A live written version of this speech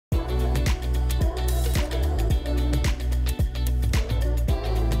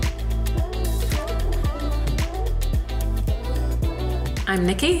I'm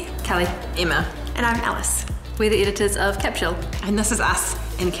Nikki. Kelly. Emma. And I'm Alice. We're the editors of Capsule. And this is us,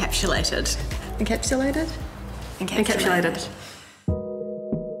 Encapsulated. Encapsulated? Encapsulated.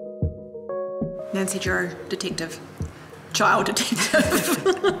 Nancy Drew, detective. Child detective.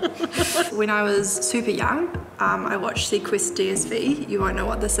 When I was super young, I watched Sequest DSV. You won't know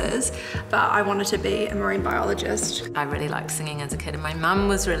what this is, but I wanted to be a marine biologist. I really liked singing as a kid, and my mum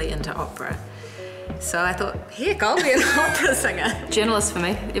was really into opera. So I thought, heck, I'll be an opera singer. Journalist for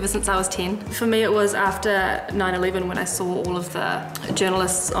me, ever since I was 10. For me, it was after 9/11 when I saw all of the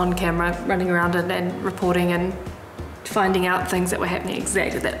journalists on camera running around and reporting and finding out things that were happening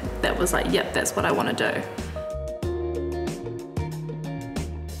exactly. That was like, yep, that's what I want to do.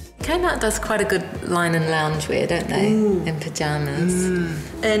 Kmart does quite a good line and loungewear, don't they? Ooh. In pyjamas.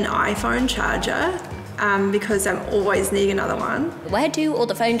 An iPhone charger, because I'm always needing another one. Where do all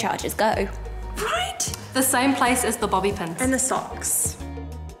the phone chargers go? Right? The same place as the bobby pins. And the socks.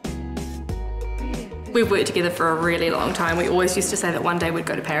 We've worked together for a really long time. We always used to say that one day we'd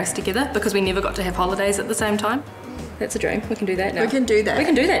go to Paris together because we never got to have holidays at the same time. That's a dream. We can do that now. We can do that. We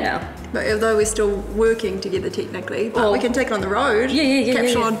can do that now. But although we're still working together technically, but we can take it on the road. Yeah.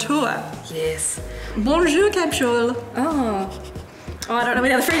 Capsule on tour. Yes. Bonjour, Capsule. Oh, I don't know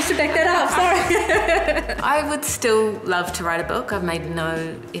any other French to back that up, sorry. I would still love to write a book. I've made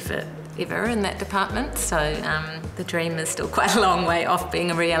no effort ever in that department, so the dream is still quite a long way off being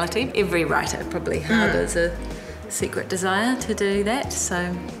a reality. Every writer probably harbours a secret desire to do that, so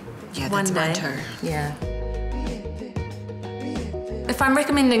yeah, one that's day. mine too. Yeah. If I'm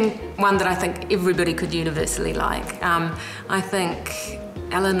recommending one that I think everybody could universally like, I think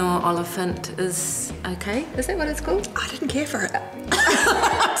Eleanor Oliphant is okay. Is that what it's called? I didn't care for it.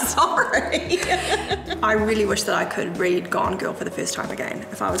 Sorry. I really wish that I could read Gone Girl for the first time again.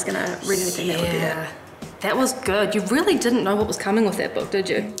 If I was going to read anything, that would be it. That was good. You really didn't know what was coming with that book, did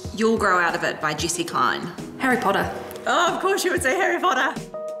you? You'll Grow Out of It by Jessie Klein. Harry Potter. Oh, of course you would say Harry Potter.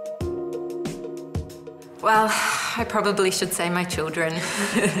 Well, I probably should say my children.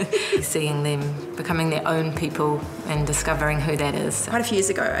 Seeing them becoming their own people and discovering who that is. Quite a few years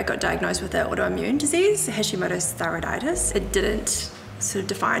ago, I got diagnosed with an autoimmune disease, Hashimoto's thyroiditis. It didn't sort of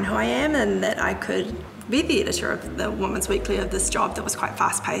define who I am, and that I could be the editor of the Women's Weekly of this job that was quite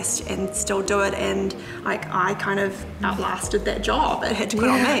fast-paced and still do it, and I kind of outlasted that job. It had to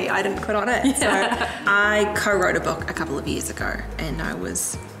quit on me, I didn't quit on it. So I co-wrote a book a couple of years ago, and I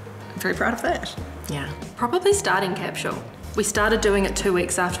was very proud of that. Yeah. Probably starting Capsule. We started doing it 2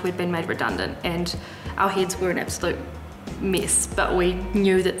 weeks after we'd been made redundant, and our heads were an absolute mess, but we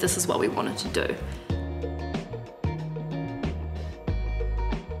knew that this is what we wanted to do.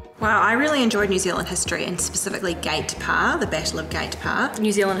 Wow, I really enjoyed New Zealand history, and specifically Gate Pa, the Battle of Gate Pa.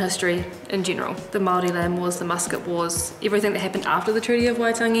 New Zealand history in general. The Māori Land Wars, the Musket Wars, everything that happened after the Treaty of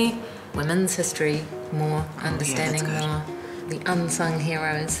Waitangi. Women's history, more understanding more. The unsung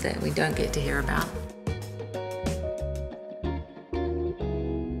heroes that we don't get to hear about.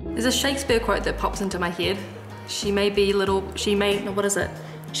 There's a Shakespeare quote that pops into my head. She may be little, she may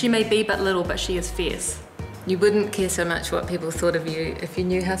be but little, but she is fierce. You wouldn't care so much what people thought of you if you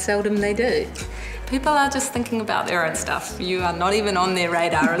knew how seldom they do. People are just thinking about their own stuff. You are not even on their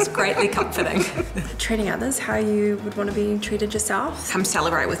radar. It's greatly comforting. Treating others how you would want to be treated yourself. Come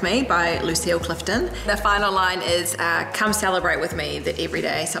Celebrate With Me by Lucille Clifton. The final line is, come celebrate with me that every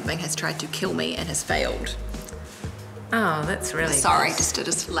day something has tried to kill me and has failed. Oh, that's really Sorry, nice. just to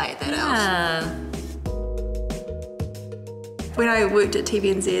just lay that out. When I worked at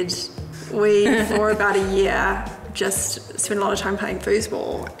TVNZ, we, for about a year, just spent a lot of time playing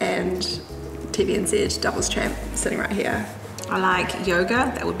foosball, and TVNZ doubles champ sitting right here. I like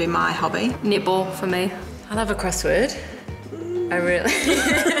yoga, that would be my hobby. Netball for me. I love a crossword. I really.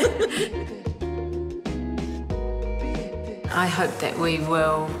 I hope that we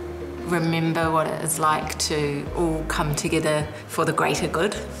will remember what it is like to all come together for the greater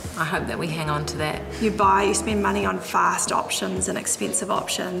good. I hope that we hang on to that. You spend money on fast options and expensive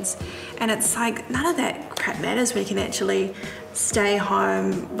options, and it's like none of that crap matters when you can actually stay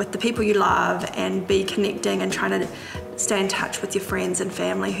home with the people you love and be connecting and trying to stay in touch with your friends and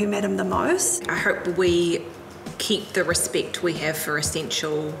family who matter the most. I hope we keep the respect we have for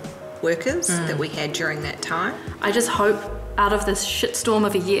essential workers that we had during that time. I just hope out of this shitstorm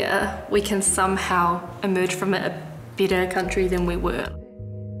of a year, we can somehow emerge from it a better country than we were.